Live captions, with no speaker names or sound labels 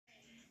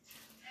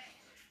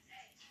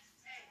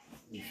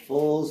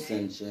Full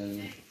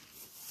ascension.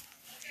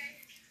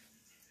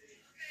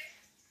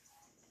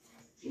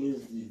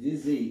 Who's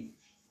dizzy?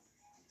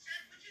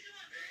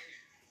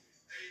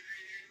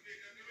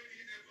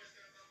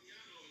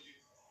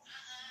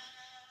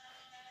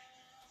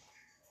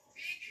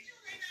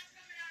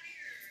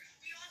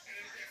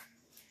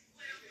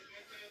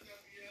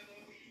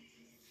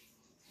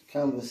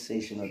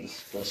 Conversation or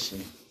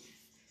discussion.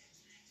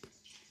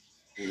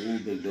 Ooh,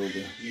 big dober.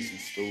 Need some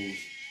stools.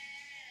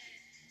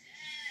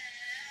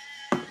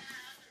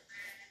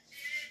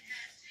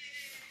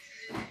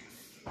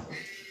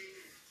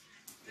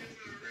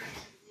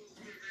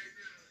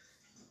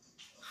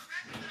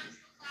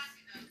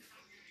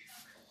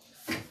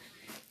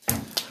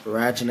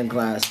 Ratchet and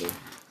classy.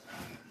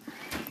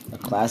 A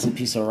classy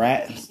piece of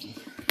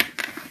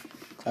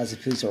classy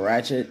piece of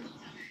ratchet.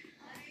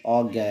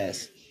 All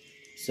gas.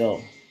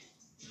 So,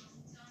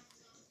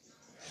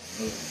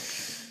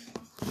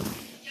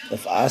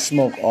 if I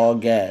smoke all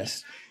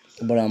gas,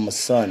 but I'm a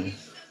son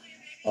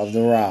of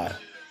the Ra,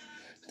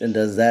 then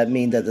does that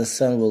mean that the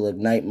sun will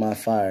ignite my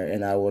fire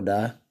and I will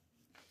die?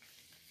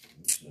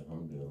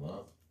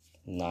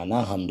 Nah, not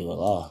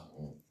alhamdulillah.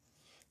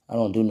 I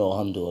don't do no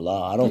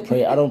alhamdulillah. I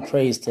don't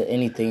praise to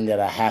anything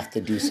that I have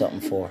to do something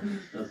for.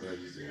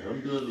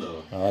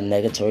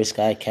 Negatory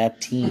sky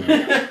captain.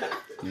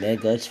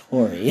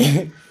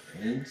 Negatory.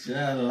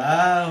 Inshallah,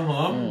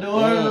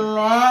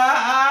 alhamdulillah,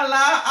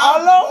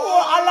 Allah.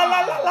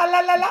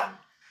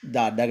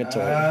 Nah,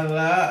 negatory.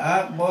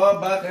 Allah Akbar,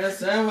 Bakr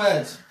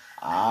sandwich.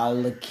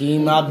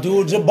 Al-Hakim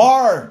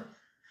Abdul-Jabbar.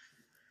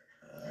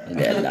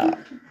 Yeah, nah.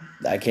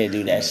 I can't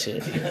do that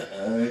shit.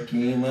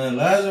 Hakim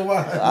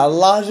Olajuwon.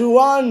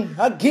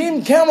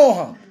 Hakim Camel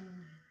Hump.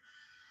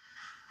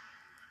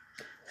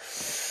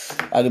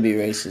 I could be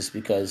racist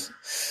because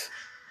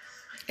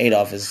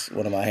Adolf is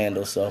one of my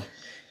handles, so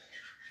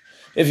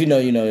if you know,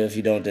 you know. If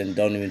you don't, then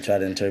don't even try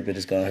to interpret.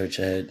 It's gonna hurt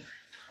your head.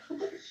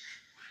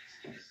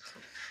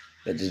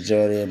 But the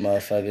majority of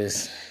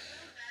motherfuckers,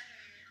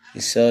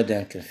 you're so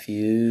damn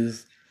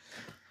confused.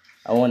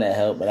 I want to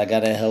help, but I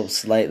gotta help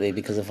slightly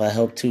because if I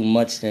help too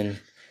much, then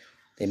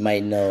they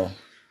might know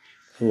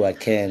who I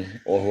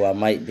can or who I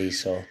might be,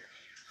 so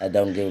I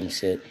don't give them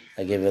shit.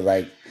 I give it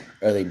like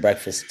early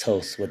breakfast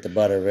toast with the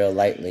butter real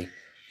lightly.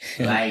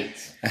 Right.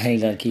 I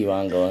ain't gonna keep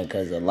on going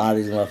because a lot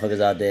of these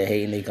motherfuckers out there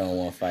hating, they gonna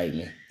want to fight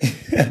me.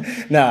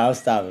 Nah, I'm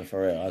stopping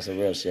for real. That's some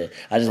real shit.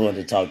 I just wanted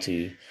to talk to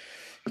you,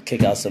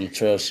 kick out some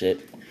trail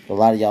shit. A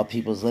lot of y'all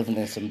people's living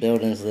in some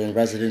buildings, in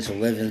residential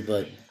livings,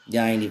 but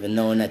y'all ain't even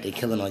knowing that they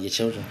killing all your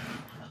children.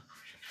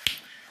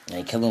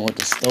 They killing with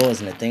the stores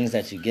and the things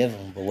that you give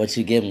them. But what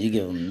you give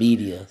them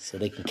media so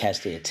they can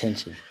catch their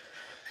attention.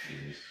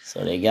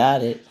 So they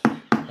got it.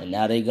 And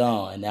now they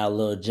gone. And now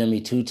little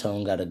Jimmy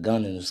Two-Tone got a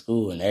gun in the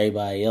school and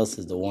everybody else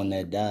is the one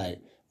that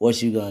died.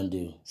 What you gonna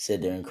do?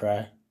 Sit there and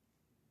cry?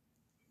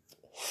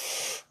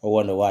 Or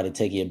wonder why they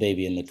take your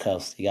baby in the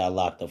cuffs? You got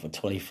locked up for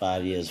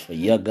 25 years for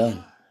your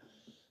gun.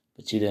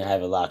 But you didn't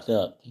have it locked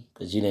up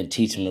because you didn't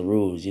teach him the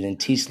rules. You didn't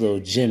teach little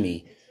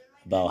Jimmy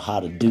about how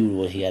to do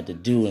what he had to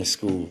do in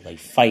school. Like,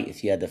 fight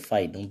if you had to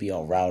fight. Don't be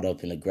all riled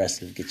up and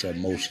aggressive. Get your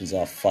emotions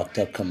all fucked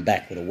up. Come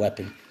back with a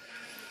weapon.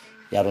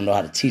 Y'all don't know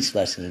how to teach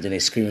lessons. Then they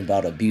scream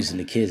about abusing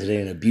the kids. It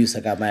ain't abuse. I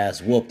got my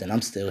ass whooped and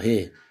I'm still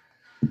here.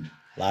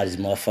 A lot of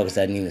these motherfuckers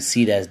that didn't even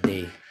see that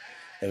day.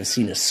 Never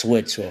seen a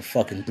switch or a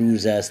fucking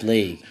bruised-ass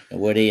leg. And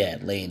where they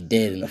at? Laying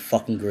dead in a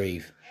fucking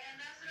grave.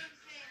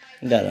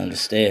 You gotta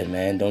understand,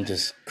 man. Don't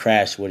just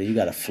crash with it. You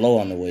gotta flow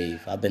on the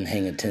wave. I've been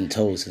hanging 10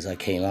 toes since I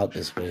came out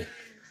this way.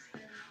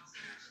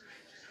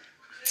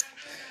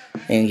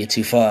 Ain't get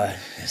too far.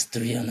 There's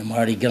 3 on them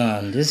already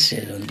gone. This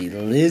shit gonna be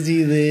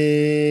Lizzie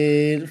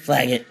lit.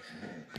 Flag it.